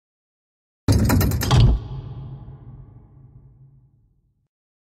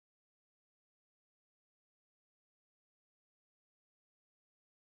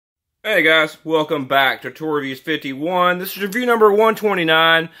Hey guys, welcome back to Tour Reviews 51. This is review number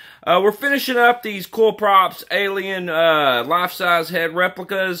 129. We're finishing up these CoolProps Alien life-size head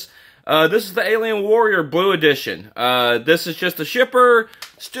replicas. This is the Alien Warrior Blue Edition. This is just a shipper,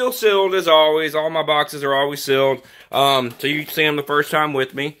 still sealed as always. All my boxes are always sealed, so you can see them the first time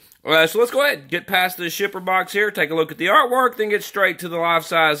with me. So let's go ahead and get past the shipper box here, take a look at the artwork, then get straight to the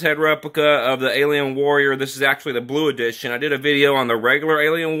life-size head replica of the Alien Warrior. This is actually the Blue Edition. I did a video on the regular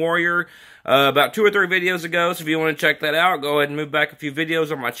Alien Warrior about 2 or 3 videos ago, so if you want to check that out, go ahead and move back a few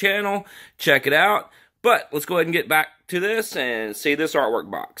videos on my channel, check it out. But let's go ahead and get back to this and see this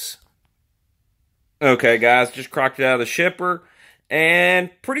artwork box. Okay guys, just cracked it out of the shipper, and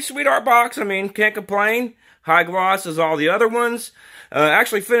pretty sweet art box. I mean, can't complain. High gloss as all the other ones.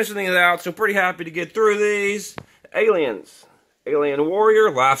 Actually finishing these out, so pretty happy to get through these. Aliens. Alien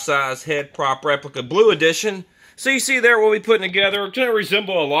Warrior, life-size head prop replica Blue Edition. So you see there what we'll be putting together. It's going to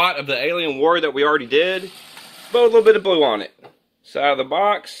resemble a lot of the Alien Warrior that we already did, but a little bit of blue on it. Side of the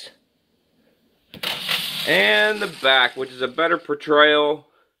box. And the back, which is a better portrayal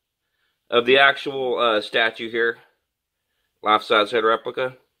of the actual statue here. Life-size head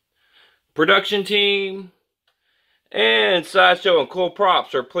replica. Production team and Sideshow and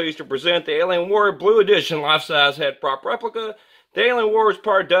CoolProps are pleased to present the Alien Warrior Blue Edition life-size head prop replica. The Alien Warrior is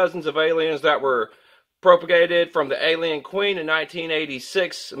part of dozens of aliens that were propagated from the Alien Queen in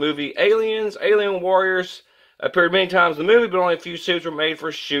 1986 movie Aliens. Alien Warriors appeared many times in the movie, but only a few suits were made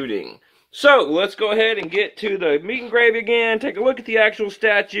for shooting. So, let's go ahead and get to the meat and gravy again, take a look at the actual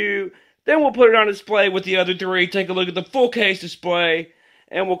statue, then we'll put it on display with the other 3, take a look at the full case display,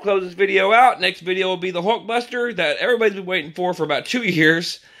 and we'll close this video out. Next video will be the Hulkbuster that everybody's been waiting for about 2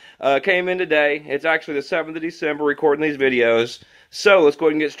 years. Came in today. It's actually the 7th of December recording these videos. So let's go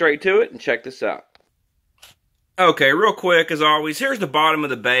ahead and get straight to it and check this out. Okay, real quick as always, here's the bottom of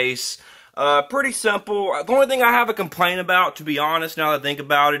the base. Pretty simple. The only thing I have a complaint about, to be honest, now that I think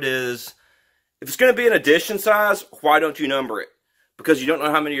about it, is if it's going to be an edition size, why don't you number it? Because you don't know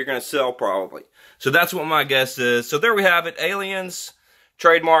how many you're going to sell probably. So that's what my guess is. So there we have it. Aliens.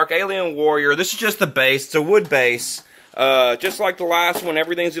 Trademark Alien Warrior. This is just the base. It's a wood base. Just like the last one,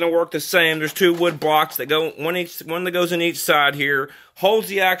 everything's going to work the same. There's 2 wood blocks that go, one that goes in each side here. Holds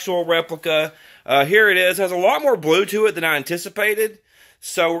the actual replica. Here it is. Has a lot more blue to it than I anticipated.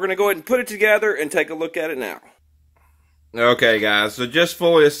 So we're going to go ahead and put it together and take a look at it now. Okay guys, so just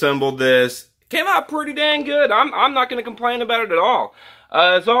fully assembled this. Came out pretty dang good. I'm not going to complain about it at all.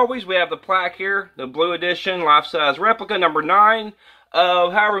 As always, we have the plaque here. The Blue Edition life-size replica number 9.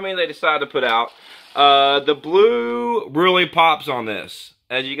 However many they decide to put out. The blue really pops on this.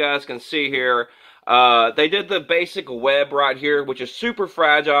 As you guys can see here, they did the basic web right here, which is super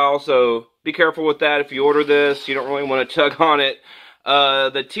fragile, so be careful with that if you order this. You don't really want to tug on it.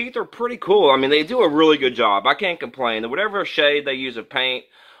 The teeth are pretty cool. I mean, they do a really good job. I can't complain. Whatever shade they use of paint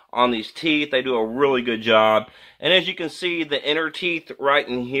on these teeth, they do a really good job. And as you can see, the inner teeth right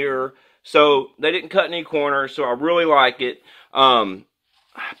in here, so they didn't cut any corners, so I really like it. I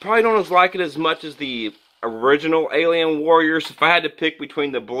probably don't like it as much as the original Alien Warriors. If I had to pick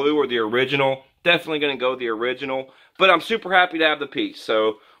between the blue or the original, definitely going to go the original. But I'm super happy to have the piece.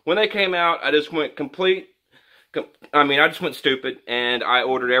 So when they came out, I just went I just went stupid and I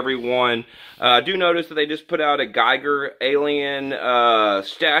ordered every one. I do notice that they just put out a Geiger alien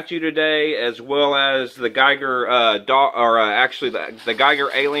statue today, as well as the Geiger the Geiger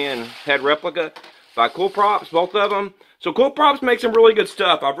alien head replica by CoolProps, both of them. So CoolProps makes some really good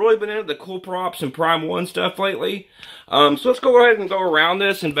stuff. I've really been into the CoolProps and Prime 1 stuff lately. So let's go ahead and go around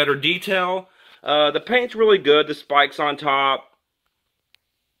this in better detail. The paint's really good. The spikes on top.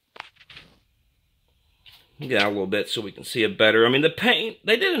 Get out a little bit so we can see it better. I mean, the paint,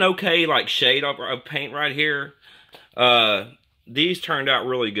 they did an okay like shade of paint right here. These turned out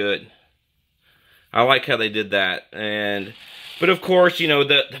really good. I like how they did that. But of course, you know,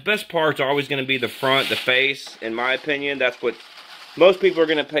 the best part's always going to be the front, the face, in my opinion. That's what most people are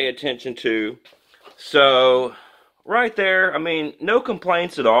going to pay attention to. So, right there, I mean, no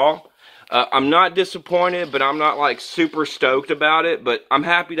complaints at all. I'm not disappointed, but I'm not like super stoked about it. But I'm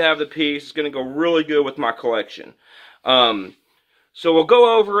happy to have the piece. It's going to go really good with my collection. So we'll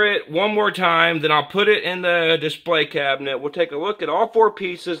go over it one more time, then I'll put it in the display cabinet. We'll take a look at all 4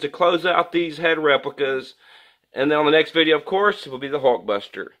 pieces to close out these head replicas. And then on the next video, of course, will be the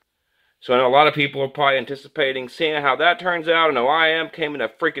Hulkbuster. So I know a lot of people are probably anticipating seeing how that turns out. I know I am. Came in a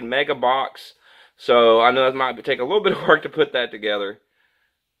freaking mega box. So I know it might take a little bit of work to put that together.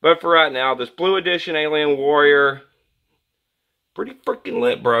 But for right now, this Blue Edition Alien Warrior, pretty freaking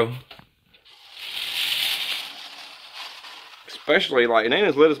lit, bro. especially, like, it ain't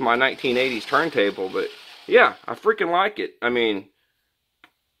as lit as my 1980s turntable, but yeah, I freaking like it. I mean,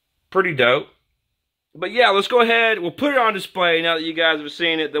 pretty dope. But yeah, let's go ahead, we'll put it on display now that you guys have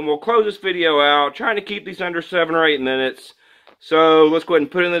seen it, then we'll close this video out, trying to keep these under 7 or 8 minutes. So let's go ahead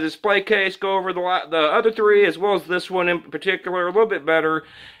and put it in the display case, go over the other 3, as well as this one in particular, a little bit better,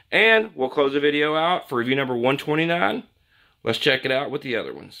 and we'll close the video out for review number 129. Let's check it out with the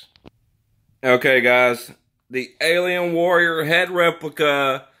other ones. Okay guys, the Alien Warrior Head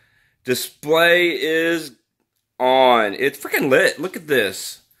Replica display is on. It's freaking lit, look at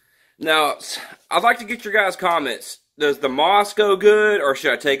this. Now, I'd like to get your guys' comments. Does the moss go good, or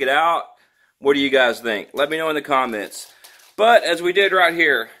should I take it out? What do you guys think? Let me know in the comments. But, as we did right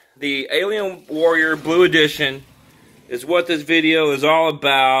here, the Alien Warrior Blue Edition is what this video is all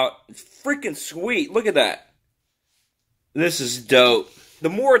about. It's freaking sweet. Look at that. This is dope. The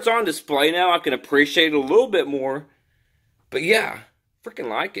more it's on display now, I can appreciate it a little bit more. But yeah, freaking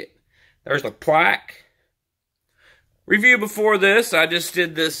like it. There's the plaque. Review before this, I just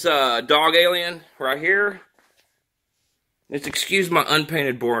did this dog alien right here. Just excuse my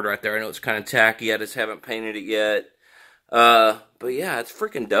unpainted board right there. I know it's kind of tacky. I just haven't painted it yet. But yeah, it's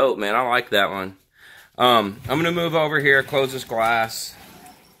freaking dope, man. I like that one. I'm going to move over here, close this glass,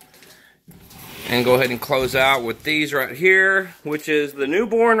 and go ahead and close out with these right here, which is the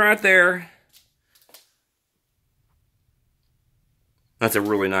newborn right there. That's a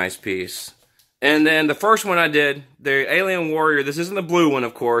really nice piece. And then the first one I did, the Alien Warrior, this isn't the blue one,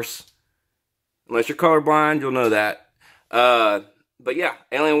 of course. Unless you're colorblind, you'll know that. But yeah,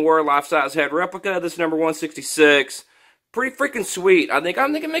 Alien Warrior life-size head replica. This is number 166. Pretty freaking sweet. I think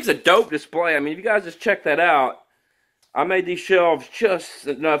it makes a dope display. I mean, if you guys just check that out, I made these shelves just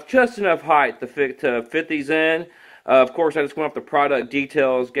enough height to fit these in. Of course, I just went off the product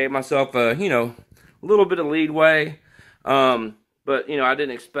details, gave myself a, you know, a little bit of leadway. But, you know, I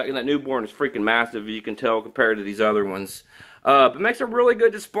didn't expect, and that newborn is freaking massive, you can tell, compared to these other ones. But it makes a really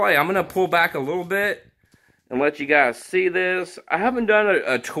good display. I'm going to pull back a little bit and let you guys see this. I haven't done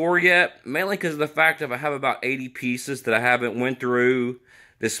a tour yet, mainly because of the fact that I have about 80 pieces that I haven't went through,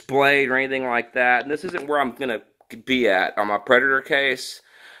 displayed, or anything like that. And this isn't where I'm going to be at on my Predator case.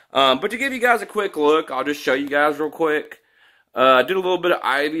 But to give you guys a quick look, I'll just show you guys real quick. I did a little bit of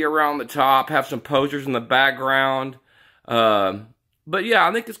ivy around the top, have some posters in the background. But yeah,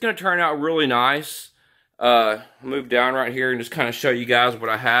 I think it's going to turn out really nice. Move down right here and just kind of show you guys what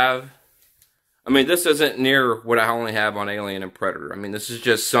I have. I mean, this isn't near what I only have on Alien and Predator. I mean, this is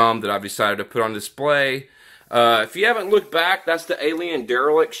just some that I've decided to put on display. If you haven't looked back, that's the Alien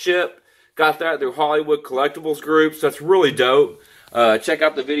Derelict ship. Got that through Hollywood Collectibles group, so that's really dope. Check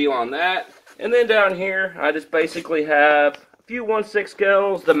out the video on that. And then down here, I just basically have a few 1/6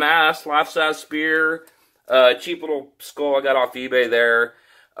 scales, the mask, life-size spear, cheap little skull I got off eBay there.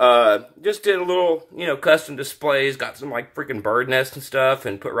 Just did a little, you know, custom displays. Got some, like, freaking bird nests and stuff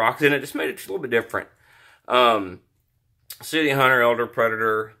and put rocks in it. Just made it just a little bit different. City Hunter, Elder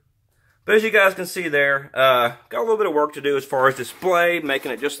Predator. But as you guys can see there, got a little bit of work to do as far as display,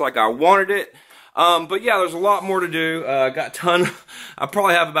 making it just like I wanted it. But yeah, there's a lot more to do. Got a ton. I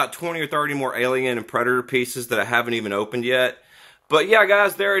probably have about 20 or 30 more Alien and Predator pieces that I haven't even opened yet. But yeah,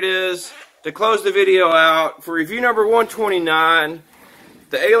 guys, there it is. To close the video out, for review number 129,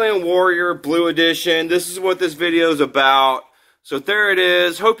 the Alien Warrior Blue Edition. This is what this video is about. So there it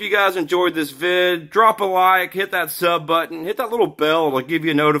is. Hope you guys enjoyed this vid. Drop a like, hit that sub button, hit that little bell. It'll give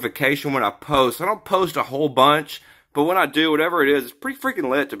you a notification when I post. I don't post a whole bunch, but when I do, whatever it is, it's pretty freaking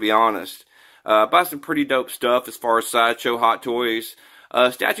lit, to be honest. Buy some pretty dope stuff as far as Sideshow, Hot Toys,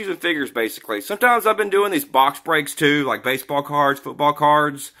 statues and figures, basically. Sometimes I've been doing these box breaks, too, like baseball cards, football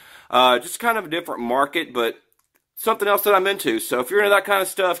cards. Just kind of a different market, but something else that I'm into. So if you're into that kind of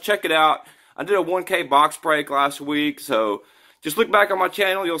stuff, check it out. I did a 1K box break last week, so just look back on my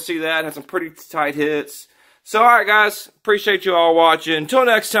channel. You'll see that. Had some pretty tight hits. So, alright guys, appreciate you all watching. Until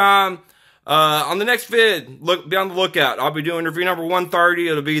next time, on the next vid, be on the lookout. I'll be doing review number 130.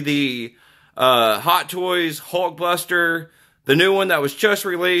 It'll be the Hot Toys Hulkbuster, the new one that was just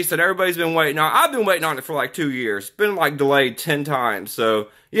released that everybody's been waiting on. I've been waiting on it for like 2 years. It's been like delayed 10 times. So,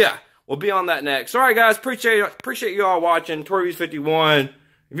 yeah. We'll be on that next. Alright guys, appreciate you all watching. Tour Reviews 51.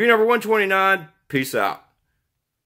 Review number 129. Peace out.